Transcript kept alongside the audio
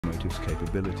locomotive's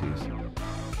capabilities.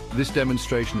 This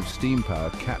demonstration of steam power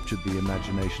captured the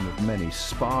imagination of many,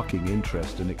 sparking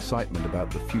interest and excitement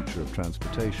about the future of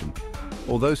transportation.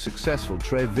 Although successful,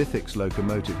 Trevithick's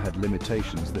locomotive had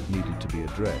limitations that needed to be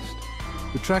addressed.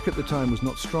 The track at the time was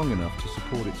not strong enough to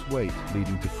support its weight,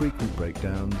 leading to frequent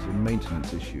breakdowns and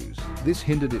maintenance issues. This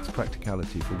hindered its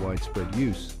practicality for widespread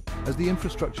use, as the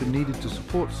infrastructure needed to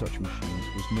support such machines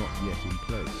was not yet in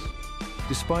place.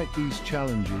 Despite these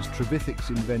challenges, Trevithick's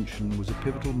invention was a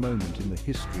pivotal moment in the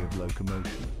history of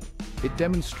locomotion. It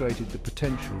demonstrated the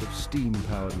potential of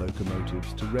steam-powered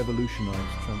locomotives to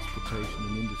revolutionize transportation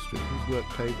and industry. His work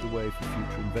paved the way for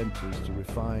future inventors to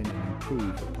refine and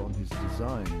improve upon his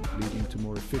design, leading to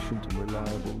more efficient and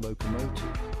reliable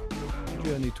locomotives. The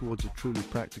journey towards a truly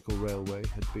practical railway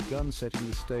had begun, setting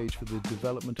the stage for the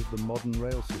development of the modern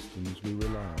rail systems we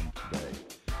rely on today.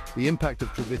 The impact of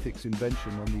Trevithick's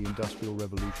invention on the Industrial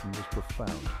Revolution was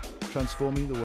profound, transforming the way